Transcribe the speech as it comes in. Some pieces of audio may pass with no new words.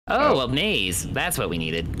Oh, a maze. That's what we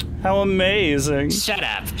needed. How amazing. Shut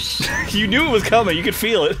up. You knew it was coming. You could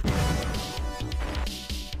feel it.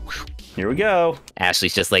 Here we go.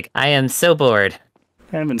 Ashley's just like, I am so bored.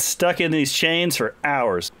 I've been stuck in these chains for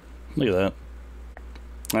hours. Look at that.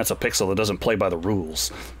 That's a pixel that doesn't play by the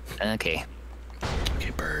rules. Okay.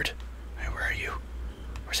 Okay, Bird. Hey, where are you?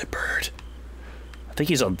 Where's it, Bird? I think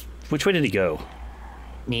he's on... Which way did he go?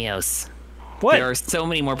 Neos. What? There are so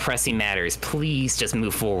many more pressing matters. Please just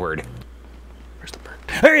move forward. Where's the bird?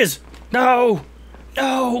 There he is! No!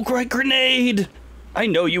 No! Great grenade! I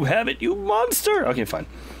know you have it, you monster! Okay, fine.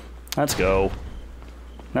 Let's go.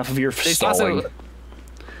 Enough of your stalling. Also,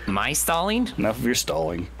 my stalling? Enough of your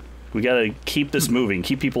stalling. We gotta keep this moving,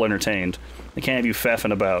 keep people entertained. I can't have you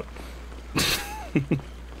faffing about.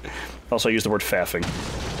 Also, I use the word faffing.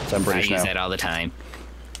 So I'm British now. I use that all the time.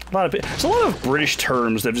 There's a lot of British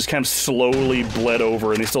terms that have just kind of slowly bled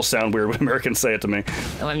over, and they still sound weird when Americans say it to me.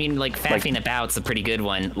 Well, I mean, like, faffing about's a pretty good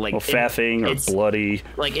one. Like, well, faffing or bloody.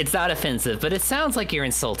 Like, it's not offensive, but it sounds like you're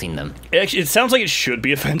insulting them. Actually, it sounds like it should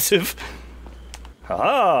be offensive.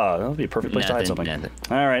 Haha, that'll be a perfect place to hide something.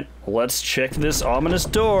 All right, let's check this ominous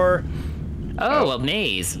door. Oh, a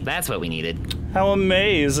maze. That's what we needed. How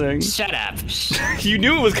amazing. Shut up. You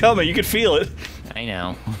knew it was coming. You could feel it. I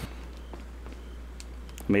know.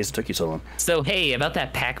 Amazed it took you so long. So, hey, about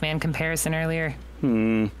that Pac-Man comparison earlier?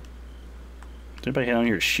 Did anybody head down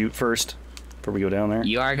here to shoot first before we go down there?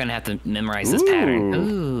 You are going to have to memorize this pattern.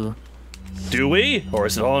 Ooh. Do we? Or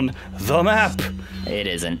is it on the map? It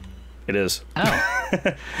isn't. It is.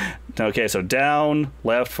 Oh. Okay, so down,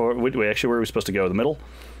 left, forward. Wait, actually, where are we supposed to go? The middle?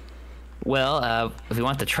 Well, if we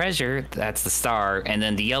want the treasure, that's the star, and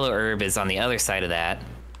then the yellow herb is on the other side of that.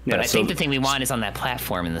 Yeah, but I think the thing we want is on that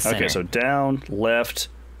platform in the center. Okay, so down, left,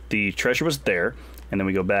 the treasure was there, and then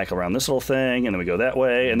we go back around this little thing, and then we go that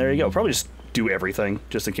way, and there you go. Probably just do everything,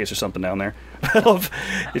 just in case there's something down there.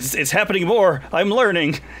 It's happening more. I'm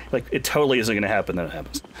learning. Like, it totally isn't going to happen, then it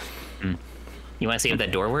happens. You want to see if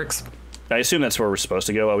that door works? I assume that's where we're supposed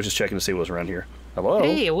to go. I was just checking to see what was around here. Hello?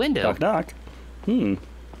 Hey, a window. Knock, knock.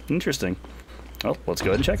 Interesting. Well, let's go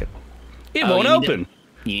ahead and check it. It won't open.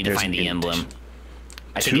 You need to find the emblem.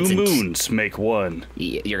 Two moons make one.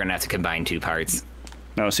 You're going to have to combine two parts.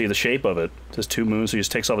 Now, see the shape of it. It says two moons, so he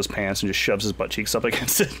just takes off his pants and just shoves his butt cheeks up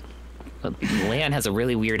against it. Well, Leon has a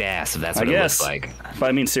really weird ass, if that's what it looks like. But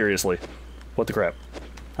I mean, seriously. What the crap?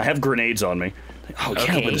 I have grenades on me. Oh, I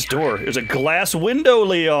can't open this door. There's a glass window,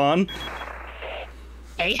 Leon.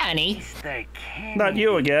 Hey, honey. Not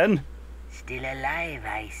you again. Still alive,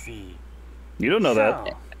 I see. You don't know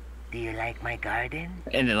that. Do you like my garden?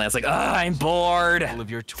 And then Leon's like, oh, I'm bored. All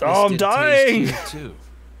of your Oh, I'm dying. Too.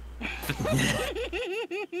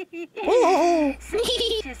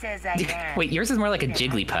 Wait, yours is more like a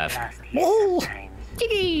Jigglypuff.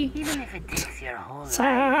 Jiggy. Even if it takes your whole life,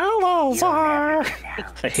 Salazar. I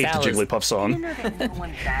hate the Salaz. Jigglypuff song. you know that no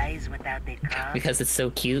one dies without their cause? Because it's so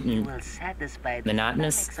cute and will satisfy the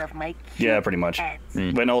monotonous. stomachs of my Yeah, cute pretty much. pets.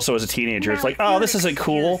 When also as a teenager, it's Now, like, if oh, you'll this isn't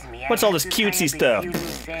cool. excuse me, I What's all have this to tie cutesy up a stuff? few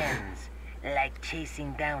loose ends, like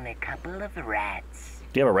chasing down a couple of rats.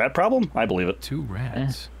 Do you have a rat problem? I believe it. 2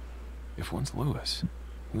 rats. If one's Lewis,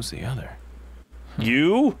 who's the other?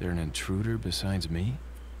 You? They're an intruder besides me?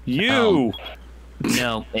 You!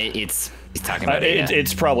 no, he's talking about Ada.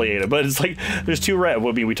 It's probably Ada, but it's like, there's 2 rats. Well,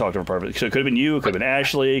 I mean, we talked about it. So it could have been you, it could have been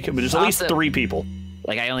Ashley, but there's at least 3 people.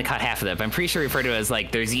 Like, I only caught half of that, but I'm pretty sure referred to it as,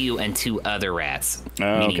 like, there's you and 2 other rats.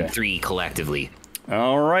 Oh, meaning okay. 3 collectively.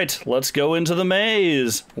 All right, let's go into the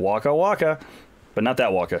maze. Waka waka. But not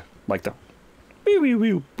that waka. Like the... Wee wee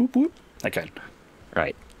wee boop boop. That kind.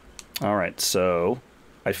 Right. All right, so...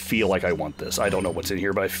 I feel like I want this. I don't know what's in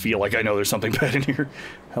here, but I feel like I know there's something bad in here.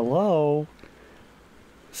 Hello?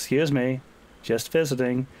 Excuse me. Just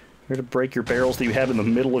visiting. Here to break your barrels that you have in the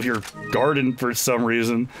middle of your garden for some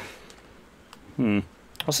reason.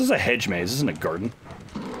 This is a hedge maze. This isn't a garden.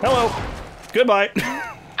 Hello. Goodbye.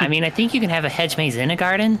 I mean, I think you can have a hedge maze in a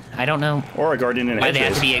garden. I don't know Or a garden in a why hedge they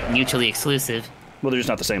have maze. to be mutually exclusive. Well, they're just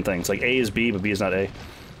not the same thing. It's like A is B, but B is not A.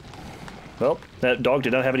 Well, that dog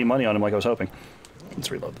did not have any money on him like I was hoping. Let's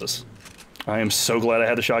reload this. I am so glad I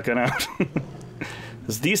had the shotgun out.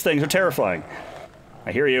 Because these things are terrifying.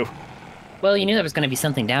 I hear you. Well, you knew there was going to be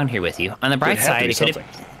something down here with you. On the bright side, it could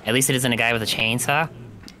have, at least it isn't a guy with a chainsaw.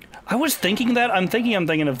 I was thinking that. I'm thinking of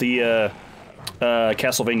the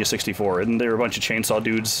Castlevania 64. Isn't there a bunch of chainsaw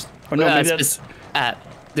dudes? Or no, maybe that's...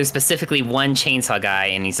 There's specifically one chainsaw guy,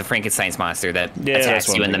 and he's a Frankenstein's monster that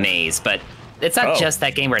attacks you in the maze. But it's not just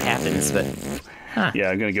that game where it happens, but... Huh. Yeah,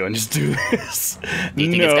 I'm gonna go and just do this. Do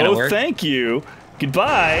you think it's gonna work? Thank you.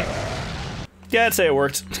 Goodbye. Yeah, I'd say it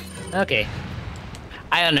worked. Okay.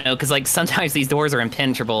 I don't know, because like sometimes these doors are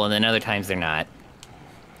impenetrable and then other times they're not.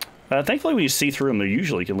 Thankfully, when you see through them, they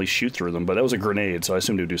usually can at least shoot through them, but that was a grenade, so I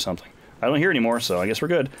assumed it would do something. I don't hear anymore, so I guess we're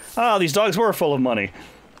good. Ah, these dogs were full of money.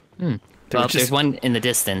 Well, there's one in the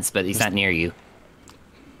distance, but he's not near you.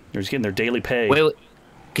 They're just getting their daily pay. Wait.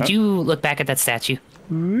 Could you look back at that statue?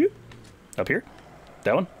 Up here?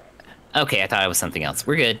 That one? Okay, I thought it was something else.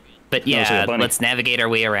 We're good. But yeah, let's navigate our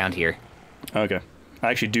way around here. Okay. I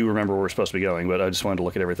actually do remember where we're supposed to be going, but I just wanted to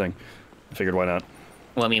look at everything. I figured, why not?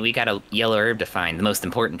 Well, I mean, we got a yellow herb to find, the most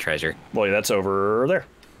important treasure. Well, yeah, that's over there.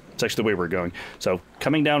 It's actually the way we're going. So,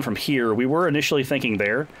 coming down from here, we were initially thinking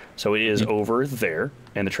there, so it is over there,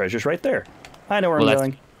 and the treasure's right there. I know where I'm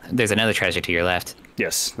going. There's another treasure to your left.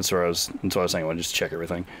 Yes, that's what I was saying. I want to just check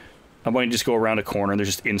everything. I'm going to just go around a corner, and there's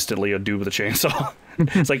just instantly a dude with a chainsaw.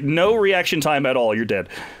 It's like, no reaction time at all. You're dead.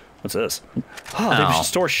 What's this? Oh, they just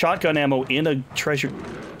store shotgun ammo in a treasure.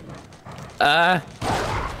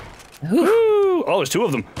 Woo! Oh, there's two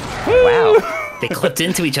of them. Woo! Wow. They clipped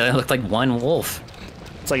into each other and looked like one wolf.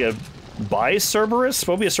 It's like a bi-Cerberus?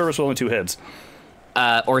 What would be a Cerberus with only two heads?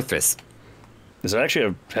 Orthrus. Does it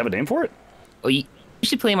actually have a name for it? Well, you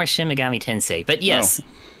should play more Shin Megami Tensei, but yes. No,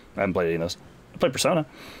 I haven't played any of those. I played Persona.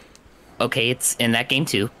 Okay, it's in that game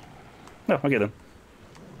too. No, okay then.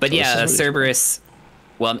 But so yeah, Cerberus...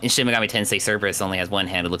 Well, in Shin Megami Tensei, Cerberus only has one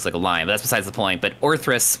hand. It looks like a lion, but that's besides the point. But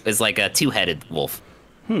Orthrus is like a two-headed wolf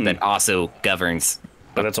that also governs.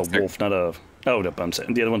 But that's a wolf, not a... Oh, no, I'm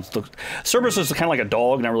saying the other ones look... Cerberus is kind of like a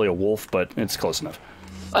dog, not really a wolf, but it's close enough.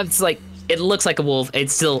 It's like... It looks like a wolf.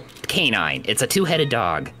 It's still canine. It's a two-headed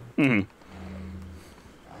dog. Mm-hmm.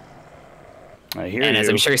 I hear you. And as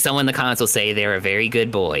I'm sure someone in the comments will say, they're a very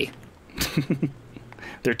good boy.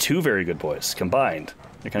 They're two very good boys, combined.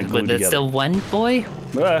 They're kind of glued together. But still one boy?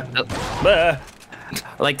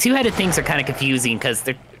 Like, two-headed things are kind of confusing, because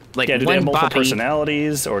they're... Like, yeah, do they have multiple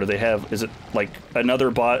personalities, or do they have... Is it, like,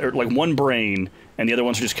 another bot... Or, like, one brain, and the other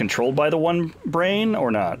ones are just controlled by the one brain,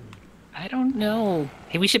 or not? I don't know.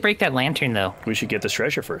 Hey, we should break that lantern, though. We should get this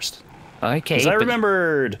treasure first. Okay. Because I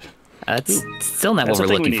remembered... That's still not what we're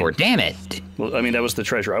looking for. Damn it. Well, I mean, that was the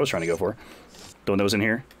treasure I was trying to go for. The one that was in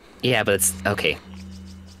here. Yeah, but it's... Okay.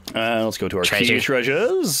 Let's go to our key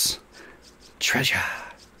treasures. Treasure.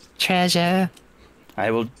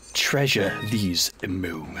 I will treasure these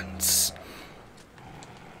moments.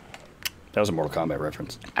 That was a Mortal Kombat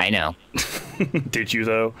reference. I know. Did you,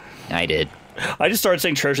 though? I did. I just started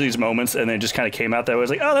saying treasure these moments, and then it just kind of came out that way. I was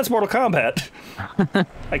like, oh, that's Mortal Kombat.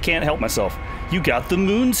 I can't help myself. You got the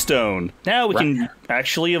Moonstone. Now we can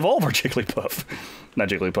actually evolve our Jigglypuff. Not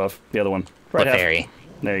Jigglypuff, the other one. Right, Clefairy.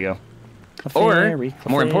 There you go. Or,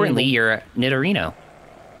 more importantly, your Nidorino.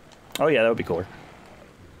 Oh, yeah, that would be cooler.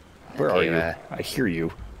 Where are you? I hear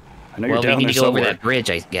you. I know you're down there somewhere. Well, we need to go over that bridge,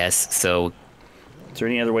 I guess, so... Is there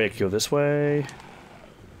any other way I could go this way?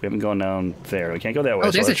 We haven't gone down there. We can't go that way.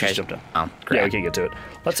 Oh, there's a treasure. Oh, yeah, we can't get to it.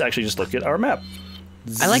 Let's actually just look at our map.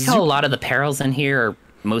 I like how a lot of the perils in here are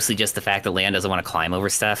mostly just the fact that Leon doesn't want to climb over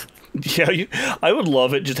stuff. Yeah, I would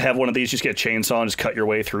love it just to have one of these, just get a chainsaw and just cut your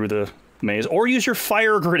way through the maze. Or use your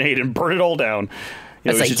fire grenade and burn it all down.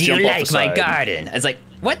 It's like, do you like my garden? It's like,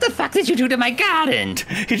 what the fuck did you do to my garden?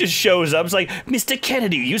 He just shows up. It's like, Mr.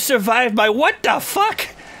 Kennedy, you survived my what the fuck?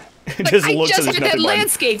 It just looks I just had that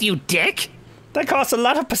landscape, you dick. That costs a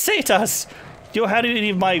lot of pesetas. You know, how did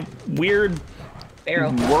any of my weird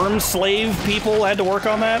worm slave people had to work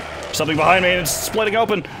on that? Something behind me and it's splitting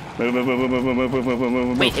open.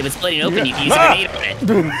 Wait, if it's splitting open, you can use the grenade on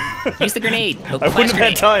it. Use the grenade. I wouldn't have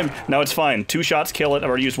had time. Now it's fine. 2 shots, kill it. I've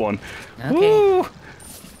already used 1. Okay. Woo!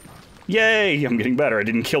 Yay! I'm getting better. It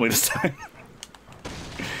didn't kill me this time.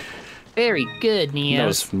 Very good, Neo. That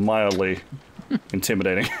was mildly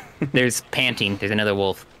intimidating. There's panting. There's another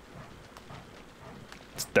wolf.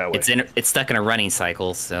 It's that way. It's stuck in a running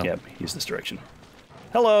cycle, so... Yep, use this direction.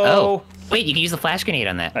 Hello! Oh, wait, you can use the flash grenade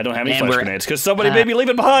on that. I don't have any flash grenades, because somebody made me leave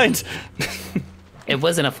it behind! It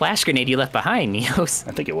wasn't a flash grenade you left behind, Neos.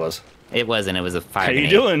 I think it was. It wasn't, it was a fire grenade.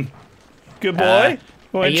 How you doing? Good boy?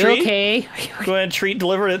 Are you okay? Go ahead and treat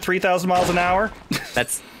delivered at 3,000 miles an hour?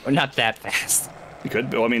 That's not that fast. You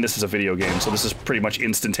could. Well, I mean, this is a video game, so this is pretty much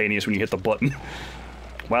instantaneous when you hit the button.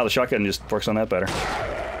 Wow, the shotgun just works on that better.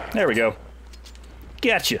 There we go.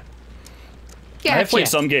 Gotcha. I've played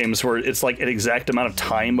some games where it's like an exact amount of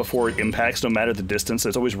time before it impacts, no matter the distance.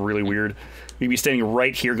 It's always really weird. You'd be standing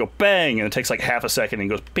right here, go bang, and it takes like half a second and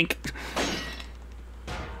goes pink.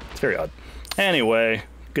 It's very odd. Anyway,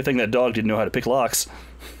 good thing that dog didn't know how to pick locks.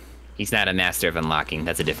 He's not a master of unlocking.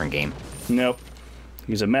 That's a different game. Nope.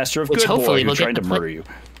 He's a master of good boy who's trying to murder you.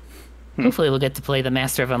 Hopefully we'll get to play the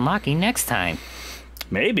master of unlocking next time.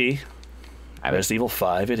 Maybe. Resident Evil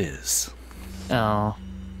 5 it is. Oh.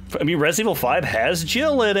 I mean, Resident Evil 5 has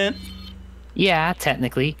Jill in it. Yeah,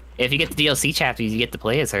 technically. If you get the DLC chapters, you get to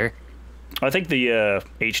play as her. I think the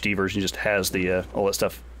HD version just has the all that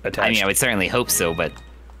stuff attached. I mean, I would certainly hope so, but...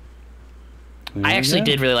 I actually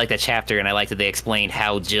did really like that chapter, and I liked that they explained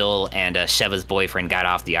how Jill and Sheva's boyfriend got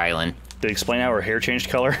off the island. Did they explain how her hair changed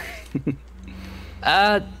color?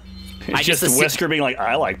 It's just Wesker being like,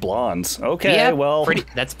 I like blondes. Okay, yeah, well...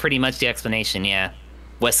 that's pretty much the explanation, yeah.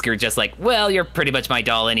 Wesker just like, well, you're pretty much my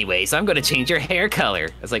doll anyway, so I'm going to change your hair color.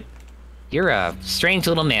 I was like, you're a strange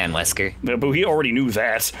little man, Wesker. Yeah, but he already knew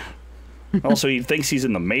that. Also, he thinks he's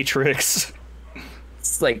in the Matrix.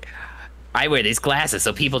 It's like, I wear these glasses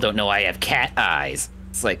so people don't know I have cat eyes.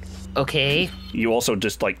 It's like, okay. You also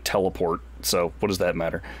just, like, teleport, so what does that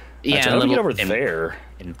matter? Yeah, so how do we get over there?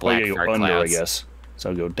 In black go fart under, clouds. I guess.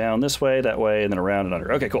 So go down this way, that way, and then around and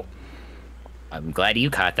under. Okay, cool. I'm glad you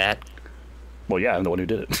caught that. Well, yeah, I'm the one who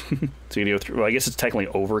did it. So you go through. Well, I guess it's technically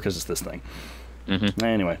over because it's this thing.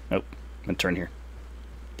 Anyway, I'm gonna turn here.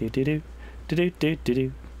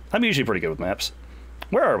 I'm usually pretty good with maps.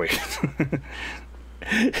 Where are we?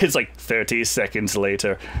 It's like 30 seconds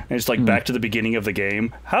later, and it's like back to the beginning of the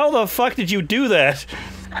game. How the fuck did you do that?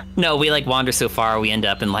 No, we like wander so far, we end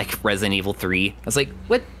up in like Resident Evil 3. I was like,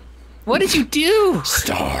 what? What did you do?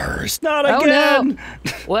 Stars, not Oh, again.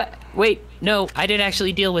 no. What? Wait, no, I didn't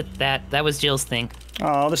actually deal with that. That was Jill's thing.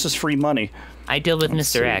 Oh, this is free money. I deal with Mr.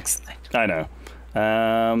 see. X. I know.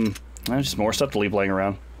 There's just more stuff to leave laying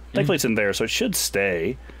around. Thankfully, it's in there, so it should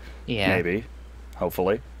stay. Yeah. Maybe.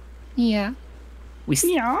 Hopefully. Yeah.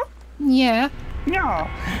 Yeah. Yeah. Yeah.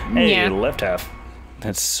 Hey, Yeah. left half.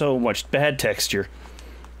 That's so much bad texture.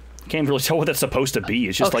 Can't really tell what that's supposed to be.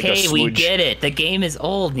 It's just like a Okay, smooch. we get it. The game is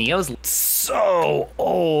old. Neo's. So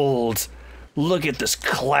old. Look at this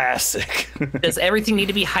classic. Does everything need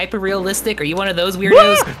to be hyper realistic? Are you one of those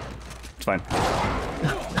weirdos? It's fine.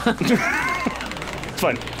 It's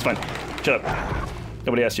fine. It's fine. Shut up.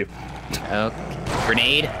 Nobody asked you. Okay.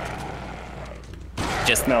 Grenade.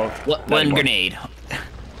 Just No. one anymore. grenade.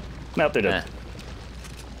 Nope, they're done.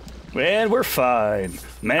 And we're fine.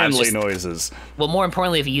 Manly noises. Well, more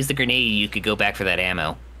importantly, if you use the grenade, you could go back for that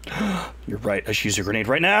ammo. You're right. I should use a grenade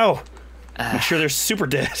right now. Make sure they're super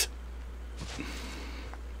dead.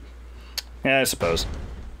 Yeah, I suppose.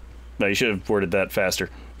 No, you should have worded that faster.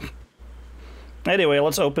 Anyway,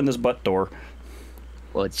 let's open this butt door.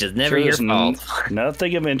 Well, it's just never your fault.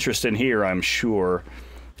 Nothing of interest in here, I'm sure.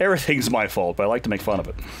 Everything's my fault, but I like to make fun of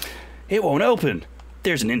it. It won't open.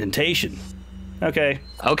 There's an indentation. Okay.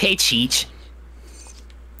 Okay, Cheech.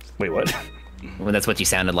 Wait, what? Well, that's what you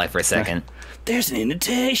sounded like for a second. There's an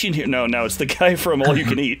indentation here. No, it's the guy from All You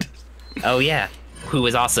Can Eat. Oh, yeah. Who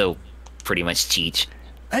was also pretty much Cheech.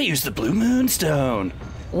 I used the Blue Moonstone.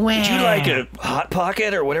 Wow. Would you like a Hot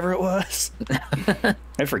Pocket or whatever it was?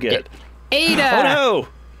 I forget. Ada! Oh no!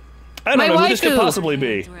 I don't My know who this could waifu! possibly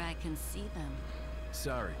be. Where I can see them.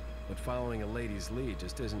 Sorry, but following a lady's lead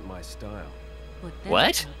just isn't my style.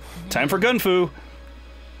 What? Time for gun fu.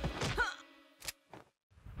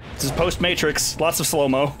 This is post Matrix. Lots of slow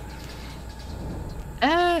mo.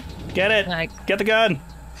 Get it. Get the gun.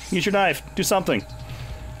 Use your knife. Do something.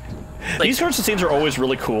 These sorts of scenes are always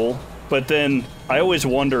really cool, but then I always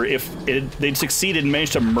wonder if they'd succeeded and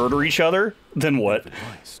managed to murder each other, then what?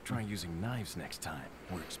 Advice, try using knives next time.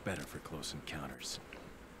 Works better for close encounters.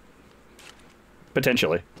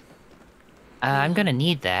 Potentially. I'm gonna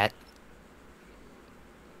need that.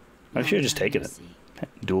 I should have just taken it.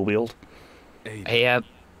 Dual wield. Hey,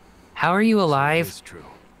 how are you alive? It's true.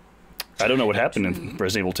 I don't know what happened in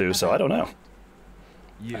Resident Evil 2, so I don't know.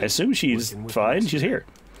 I assume she's fine. She's here.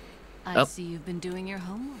 I see you've been doing your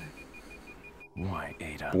homework. Why,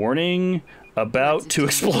 Ada? Warning about to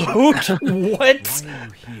explode. What? Why are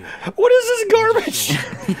you here? What is this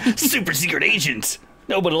garbage? Super secret agent.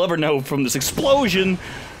 Nobody will ever know from this explosion.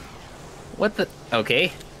 What the?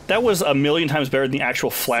 Okay. That was a million times better than the actual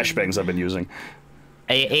flashbangs I've been using.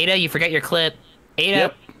 Hey, Ada, you forgot your clip. Ada.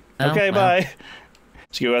 Yep. Oh, Okay, well. bye.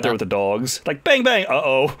 So you go out there with the dogs. Like, bang, bang.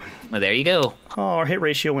 Uh-oh. Well, there you go. Oh, our hit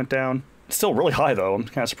ratio went down. It's still really high, though. I'm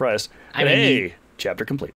kind of surprised. I mean, Hey, chapter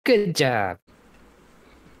complete. Good job.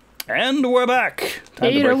 And we're back.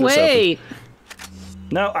 Time to Ada, break this wait. open.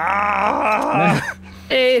 No. Ah!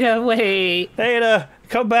 Ada, wait. Ada,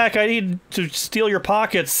 come back. I need to steal your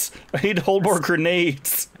pockets. I need to hold more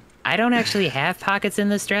grenades. I don't actually have pockets in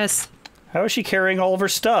this dress. How is she carrying all of her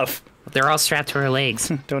stuff? They're all strapped to her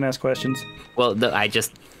legs. Don't ask questions. Well, I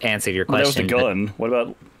just answered your Well, that was question. the gun. What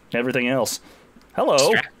about everything else?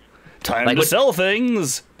 Hello. Time Like to what- sell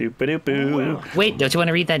things. Doop-a-doop-boo. Wait, don't you want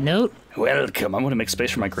to read that note? Welcome. I'm going to make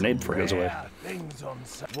space for my grenade before it goes away.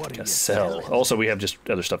 Gotta sell. Also, we have just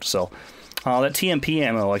other stuff to sell. Oh, that TMP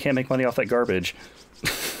ammo. I can't make money off that garbage.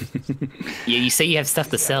 Yeah, you say you have stuff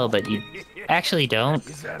to sell, but you actually don't.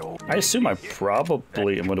 I assume I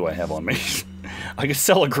probably... And what do I have on me? I could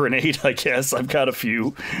sell a grenade, I guess. I've got a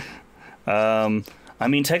few. I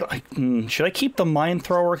mean, should I keep the mine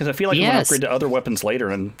thrower? Because I feel like I'm going to upgrade to other weapons later,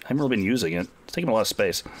 and I haven't really been using it. It's taking a lot of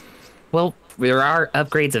space. Well, there are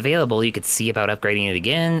upgrades available. You could see about upgrading it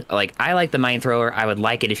again. Like, I like the mine thrower. I would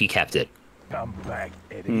like it if you kept it. Come back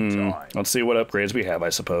anytime. Let's see what upgrades we have, I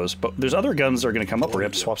suppose. But there's other guns that are going to come up where we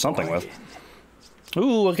have to swap something with.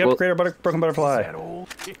 Ooh, look, upgrade our broken butterfly.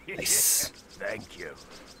 Nice. Thank you.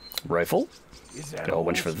 Rifle. Got a whole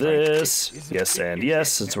bunch for this. Yes and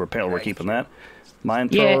yes, since we're keeping that. Mine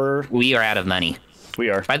thrower. Yeah, we are out of money. We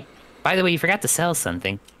are. By the way, you forgot to sell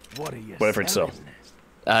something. What are you Whatever it's sell.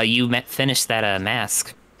 You finished that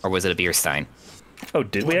mask, or was it a beer stein? Oh,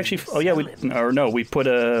 did we actually? Oh, yeah, we put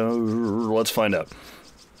a... Let's find out.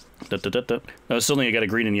 No, still only got a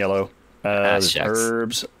green and yellow. There's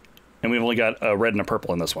herbs. And we've only got a red and a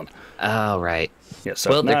purple in this one. Oh, right. Yeah,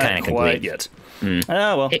 so well, they're not kind of quite complete. yet. Mm.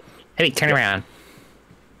 Oh, well. Hey, turn around.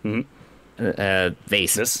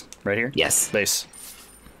 Vase. This? Right here? Yes. Vase.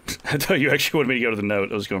 I thought you actually wanted me to go to the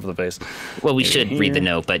note. I was going for the vase. Well, we should read the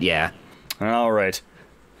note, but yeah. All right.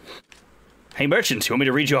 Hey, merchant, you want me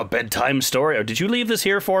to read you a bedtime story? Or did you leave this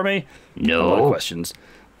here for me? No. A lot of questions.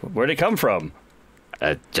 Where'd it come from?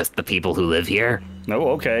 Just the people who live here. Oh,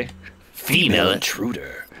 okay. Female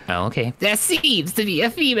intruder. Oh, okay. There seems to be a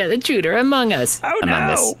female intruder among us. Oh,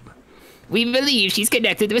 no. We believe she's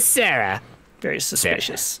connected with Sarah. Very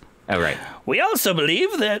suspicious. Oh, right. We also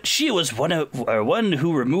believe that she was one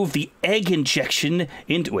who removed the egg injection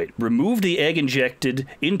removed the egg injected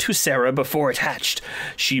into Sarah before it hatched.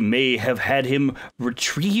 She may have had him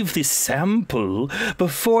retrieve the sample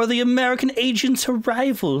before the American agent's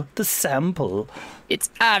arrival. The sample. It's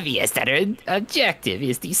obvious that her objective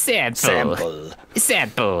is the sample.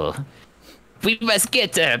 Sample. We must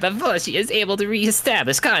get to her before she is able to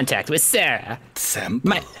reestablish contact with Sarah.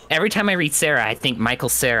 Sample. Every time I read Sarah, I think Michael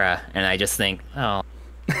Sarah, and I just think, oh.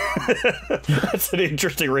 That's an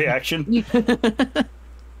interesting reaction.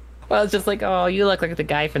 Well, it's just like, oh, you look like the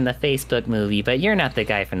guy from the Facebook movie, but you're not the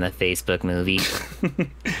guy from the Facebook movie.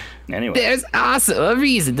 Anyway. There's also a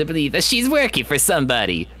reason to believe that she's working for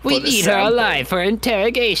somebody. We need her alive for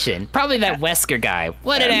interrogation. Probably that Wesker guy.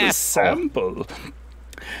 What an asshole. Sample.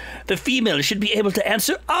 The female should be able to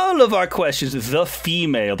answer all of our questions. The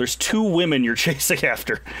female. There's 2 women you're chasing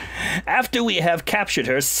after. After we have captured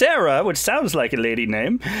her, Sarah, which sounds like a lady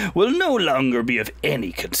name, will no longer be of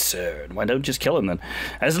any concern. Why don't just kill him then?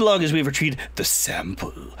 As long as we've retrieved the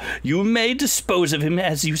sample, you may dispose of him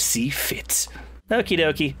as you see fit. Okie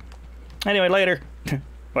dokie. Anyway, later.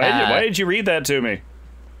 Why did you read that to me?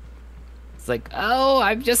 It's like, oh,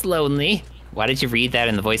 I'm just lonely. Why did you read that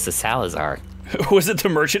in the voice of Salazar? Was it the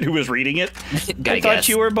merchant who was reading it? I thought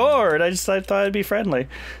you were bored. I thought it'd be friendly.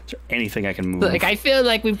 Is there anything I can move? Like, I feel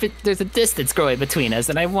like there's a distance growing between us,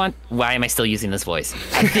 and I want... Why am I still using this voice?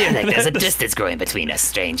 I feel like there's a distance growing between us,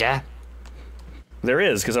 stranger. There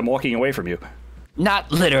is, because I'm walking away from you. Not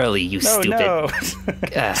literally, you stupid... No.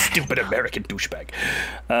 Stupid American douchebag.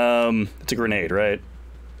 It's a grenade, right?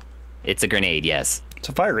 It's a grenade, yes. It's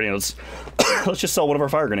a fire grenade. Let's just sell one of our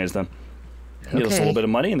fire grenades then. Give us a little bit of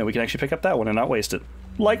money, and then we can actually pick up that one and not waste it.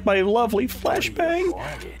 Like my lovely flashbang.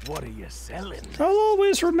 What are you selling? I'll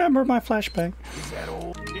always remember my flashbang. Is that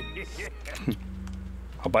all?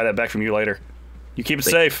 I'll buy that back from you later. You keep it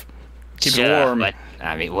safe. Keep it warm. But,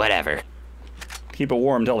 I mean, whatever. Keep it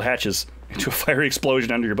warm until it hatches into a fiery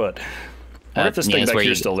explosion under your butt. What if this thing back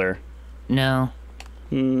here's still there? No.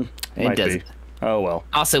 It doesn't. Be. Oh, well.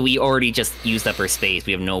 Also, we already just used up our space.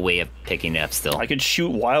 We have no way of picking it up still. I could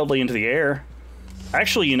shoot wildly into the air.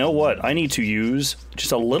 Actually, you know what? I need to use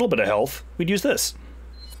just a little bit of health. We'd use this.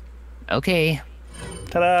 Okay.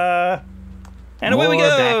 Ta-da! And away we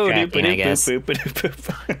go! Backtracking, I guess.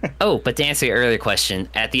 Oh, but to answer your earlier question,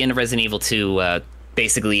 at the end of Resident Evil 2,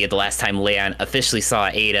 basically the last time Leon officially saw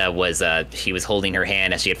Ada was she was holding her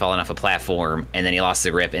hand as she had fallen off a platform, and then he lost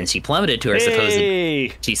the grip, and she plummeted to her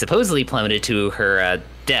supposedly plummeted to her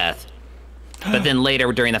death. But then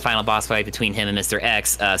later, during the final boss fight between him and Mr.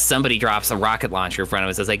 X, somebody drops a rocket launcher in front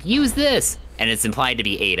of us. It's like, use this! And it's implied to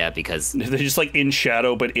be Ada, because... They're just, like, in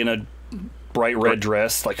shadow, but in a bright red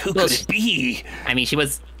dress. Like, who could it be? I mean, she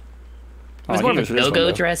was... It was more of a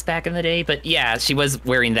go-go dress back in the day, but yeah, she was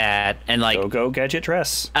wearing that, and like... Go-go gadget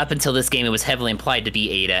dress. Up until this game, it was heavily implied to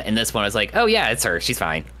be Ada, and this one I was like, oh yeah, it's her, she's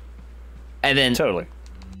fine. And then... Totally.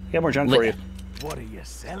 Got more junk for you. What are you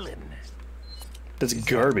selling? That's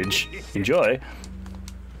garbage. Enjoy.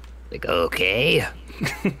 Like, okay.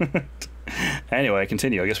 Anyway,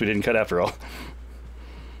 continue. I guess we didn't cut after all.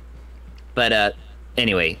 But,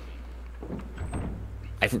 anyway.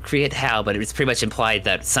 I forget how, but it's pretty much implied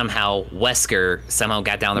that somehow Wesker somehow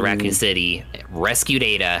got down to Raccoon City, rescued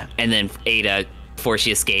Ada, and then Ada, before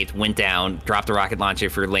she escaped, went down, dropped a rocket launcher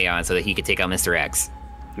for Leon so that he could take out Mr. X.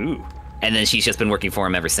 Ooh. And then she's just been working for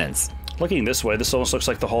him ever since. Looking this way, this almost looks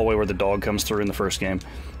like the hallway where the dog comes through in the first game.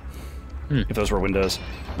 If those were windows.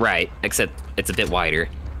 Right, except it's a bit wider.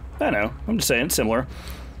 I know. I'm just saying, similar.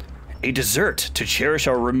 A dessert to cherish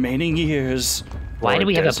our remaining years. Why do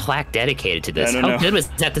we have a des- plaque dedicated to this? I don't How know. good was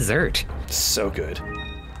that dessert? So good.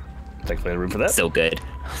 Thankfully, I had room for that. So good.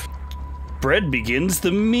 Bread begins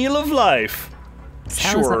the meal of life.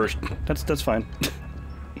 Salazar. Sure, that's fine.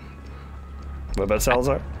 What about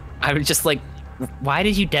Salazar? I was just like, why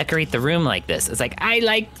did you decorate the room like this? It's like, I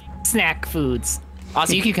like snack foods.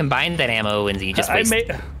 Also, you can combine that ammo and you just I waste...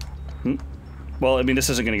 may. Well, I mean, this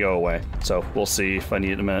isn't going to go away, so we'll see if I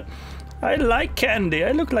need it in a minute. I like candy.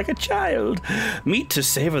 I look like a child. Meat to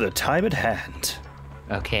savor the time at hand.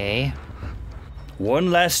 Okay. One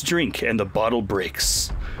last drink and the bottle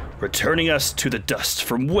breaks, returning us to the dust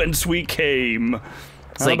from whence we came. I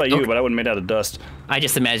don't know like, about you, okay. but I wouldn't made out of dust. I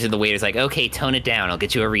just imagine the waiter's like, okay, tone it down. I'll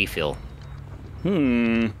get you a refill.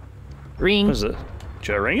 Ring. What is it?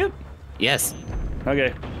 Should I ring it? Yes.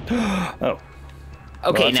 Okay. Oh.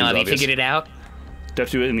 Okay, that now seems have you obvious. figured it out? Do I have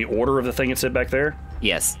to do it in the order of the thing it said back there?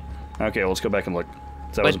 Yes. Okay, well, let's go back and look.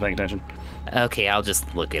 So I wasn't paying attention. Okay, I'll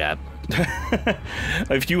just look it up.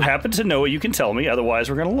 If you happen to know it, you can tell me. Otherwise,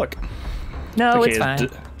 we're going to look. No, it's fine.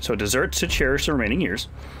 So dessert to cherish the remaining years.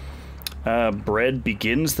 Bread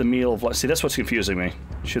begins the meal of life. See, that's what's confusing me.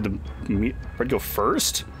 Should the bread go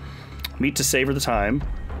first? Meat to savor the time.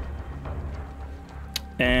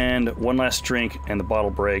 And one last drink, and the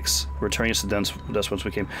bottle breaks, returning us to the dust once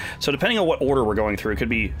we came. So depending on what order we're going through, it could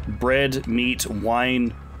be bread, meat,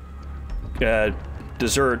 wine,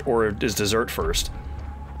 dessert, or is dessert first?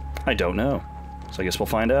 I don't know. So I guess we'll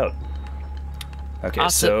find out. Okay,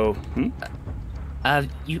 Also- so...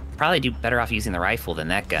 You probably do better off using the rifle than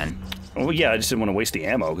that gun. Well, yeah, I just didn't want to waste the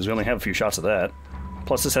ammo, because we only have a few shots of that.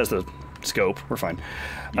 Plus, this has the scope. We're fine.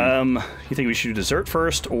 You think we should do dessert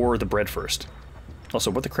first, or the bread first? Also,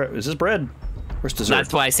 what the crap? Is this bread? Where's dessert?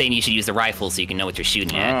 That's why I'm saying you should use the rifle so you can know what you're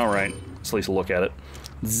shooting at. All right. Let's at least look at it.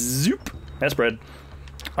 Zoop. That's bread.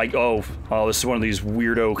 Oh, this is one of these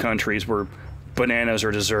weirdo countries where bananas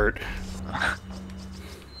are dessert.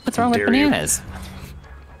 What's wrong with dare you. bananas?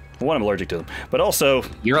 One, I'm allergic to them. But also...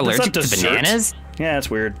 You're that's allergic not to dessert. bananas? Yeah, it's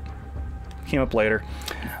weird. Came up later.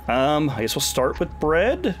 I guess we'll start with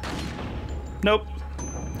bread. Nope.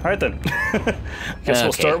 All right, then. Guess we'll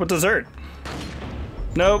Okay. start with dessert.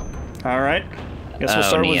 Nope. All right. Guess we'll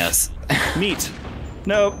start Neos. with meat.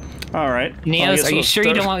 Nope. All right. Well, I Neos, guess are you we'll sure you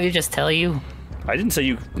start- don't want me to just tell you? I didn't say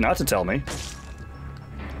you not to tell me.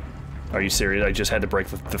 Are you serious? I just had to break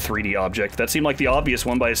the 3D object. That seemed like the obvious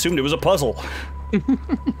one, but I assumed it was a puzzle.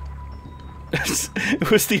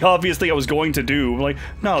 It was the obvious thing I was going to do. I'm like,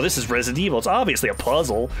 no, this is Resident Evil. It's obviously a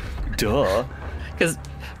puzzle. Duh. Because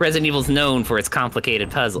Resident Evil's known for its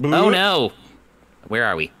complicated puzzle. Boo. Oh no! Where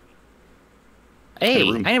are we? Hey,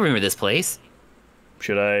 room. I never remember this place.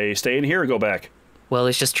 Should I stay in here or go back? Well,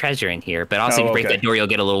 there's just treasure in here, but also if you break okay. that door, you'll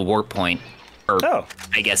get a little warp point. Or, Oh.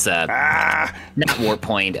 I guess, Ah! not warp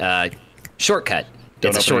point, shortcut.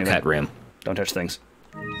 Don't It's a open shortcut anything. room. Don't touch things.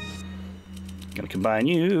 Gonna combine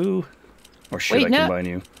you. Or should Wait, I no. combine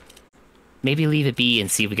you? Maybe leave it be and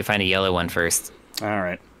see if we can find a yellow one first. All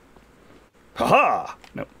right. Haha!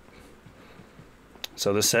 Nope.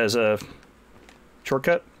 So this has a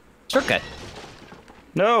shortcut? Shortcut.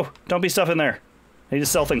 No! Don't be stuff in there. I need to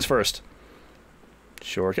sell things first.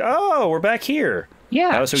 Shortcut. Oh, we're back here.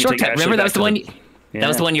 Yeah, Oh, so we take shortcut. Ashley Remember that back was the to one. the- That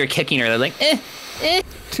was the Yeah. one you were kicking her. They're like,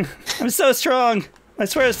 I'm so strong. I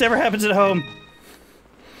swear this never happens at home.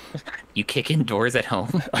 You kick in doors at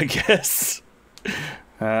home. I guess.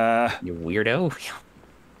 You weirdo.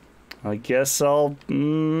 I guess I'll.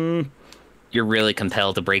 You're really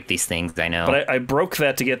compelled to break these things. I know. But I broke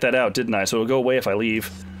that to get that out, didn't I? So it'll go away if I leave.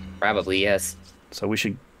 Probably yes. So we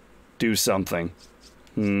should do something.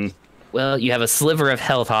 Well, you have a sliver of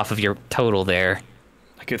health off of your total there.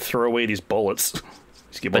 I could throw away these bullets.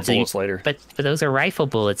 Just get more so you- bullets later. But those are rifle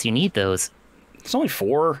bullets. You need those. It's only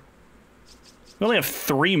 4. We only have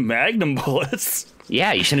 3 magnum bullets.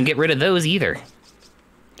 Yeah, you shouldn't get rid of those either.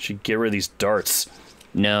 Should get rid of these darts.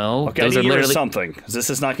 No, Okay, those I are need to get rid of literally. something, because this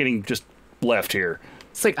is not getting just left here.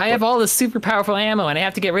 It's like I have all this super powerful ammo, and I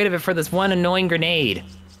have to get rid of it for this one annoying grenade.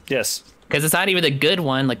 Yes. Because it's not even the good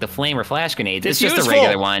one, like the flame or flash grenades. It's just a useful.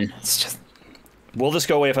 regular one. It's just... Will this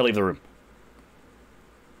go away if I leave the room?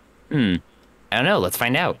 I don't know. Let's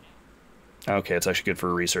find out. Okay, it's actually good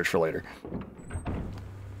for research for later.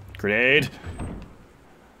 Grenade.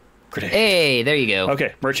 Grenade. Hey, there you go.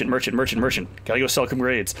 Okay, merchant. Gotta go sell some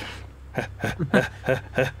grenades.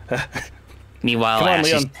 Meanwhile, Come on,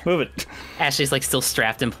 Ashley's, Leon, move it. Ashley's like still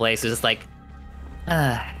strapped in place. It's just like,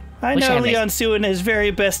 I Wish I know had my- Leon's doing his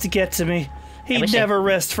very best to get to me. He'd wish I- never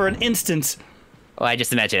rest for an instant. oh, I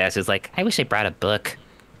just imagine Ashley's like, I wish I brought a book.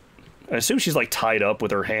 I assume she's like tied up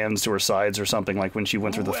with her hands to her sides or something, like when she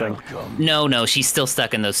went through the thing. No, she's still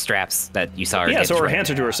stuck in those straps that you saw her. Yeah, get so her through. hands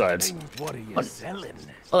are to her sides. What are you selling?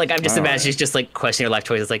 Well, like I'm just imagining she's just like questioning her life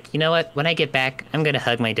choices. Like, you know what? When I get back, I'm gonna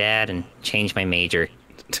hug my dad and change my major.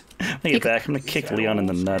 When I get back, I'm gonna kick Leon in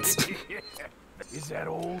the nuts. Is that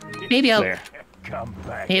old? Maybe I'll There. Come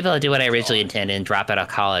back. maybe I'll do what I originally intended and drop out of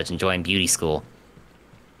college and join beauty school.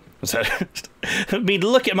 Was that? I mean,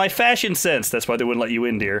 look at my fashion sense. That's why they wouldn't let you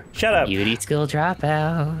in, dear. Shut up. Beauty school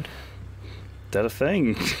dropout. Is that a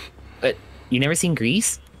thing? But you never seen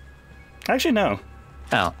Grease? Actually, no.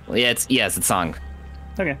 Oh, well, yeah, it's a song.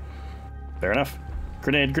 Okay. Fair enough.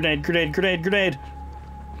 Grenade.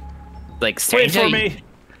 Like Wait strange how for you- me.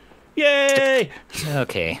 Yay!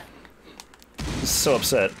 Okay. So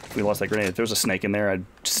upset if we lost that grenade. If there was a snake in there, I'd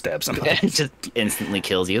stab somebody. It just instantly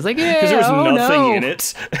kills you. It's like, yeah, Because there was oh, nothing no. in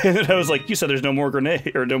it. And I was like, you said there's no more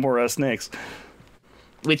grenade or no more snakes.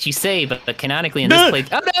 Which you say, but canonically in this place.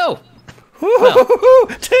 Oh no!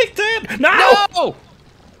 Take that! No! No!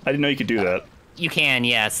 I didn't know you could do that. You can,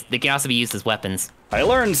 yes. They can also be used as weapons. I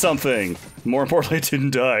learned something. More importantly, I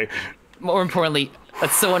didn't die. More importantly,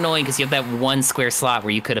 that's so annoying because you have that one square slot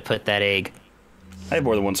where you could have put that egg. I have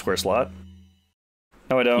more than one square slot.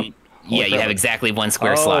 No, I don't. Yeah, you crap. have exactly one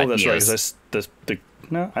square Oh, slot. that's right. Neos. 'Cause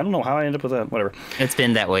no, I don't know how I ended up with that. Whatever. It's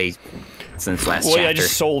been that way since last Well, chapter. yeah, I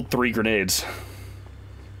just sold 3 grenades.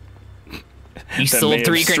 You that may sold have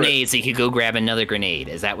 3 stri- grenades so you could go grab another grenade.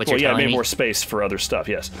 Is that what Well, you're yeah, I telling made me? more space for other stuff,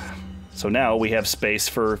 yes. So now we have space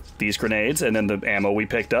for these grenades and then the ammo we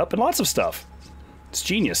picked up and lots of stuff. It's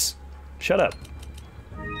genius. Shut up.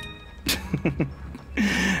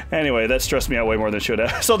 Anyway, that stressed me out way more than it should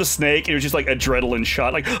have. I saw the snake, it was just like adrenaline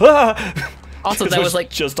shot, like, ah! Also, 'Cause that I was like,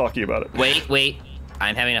 just talking about it. wait.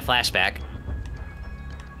 I'm having a flashback.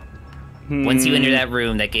 Once you enter that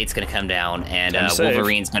room, that gate's gonna come down, and Time to save.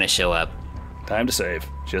 Wolverine's gonna show up. Time to save,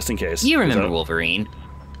 just in case. You remember So- Wolverine,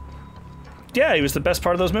 Yeah, he was the best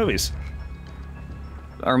part of those movies.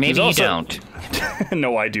 or maybe you also- don't.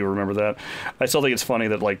 No, I do remember that. I still think it's funny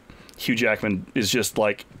that, like, Hugh Jackman is just,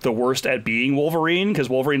 like, the worst at being Wolverine, because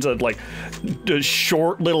Wolverine's a, like, a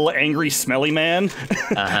short, little, angry, smelly man.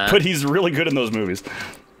 But he's really good in those movies.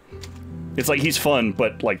 It's like he's fun,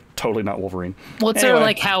 but, like, totally not Wolverine. Well, it's sort of Anyway.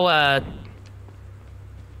 like how,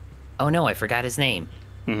 oh no, I forgot his name.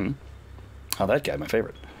 Oh, that guy, my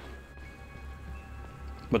favorite.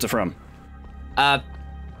 What's it from? I'm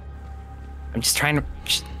just trying to...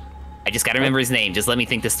 I just gotta remember his name. Just let me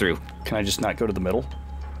think this through. Can I just not go to the middle?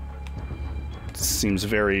 Seems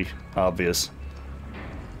very obvious.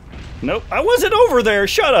 Nope, I wasn't over there.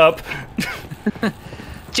 Shut up.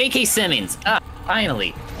 J.K. Simmons.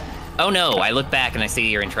 Finally. Oh no, I look back and I see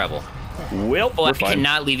you're in trouble. Well, Oh, I we're fine.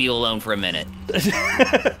 cannot leave you alone for a minute.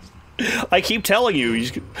 I keep telling you,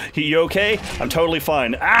 you okay? I'm totally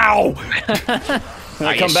fine. Ow!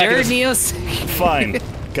 Are you sure, Neos? Fine.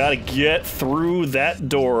 Gotta get through that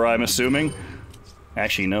door, I'm assuming.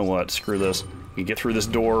 Actually, you know what? Screw this. You get through this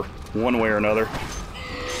door one way or another.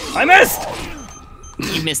 I missed!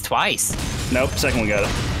 You missed twice. Nope, second one got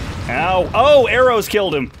it. Ow. Oh, arrows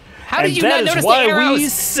killed him. How did you and not that notice is the why we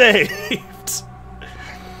arrows? saved.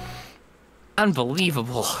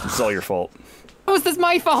 Unbelievable. It's all your fault. How is this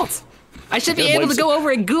my fault? I should be gotta able blame to go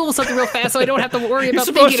over and Google something real fast so I don't have to worry You're about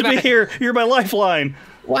supposed thinking to be about it. here. You're my lifeline.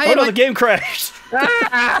 Why Oh am no, I... the game crashed.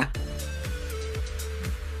 Ah!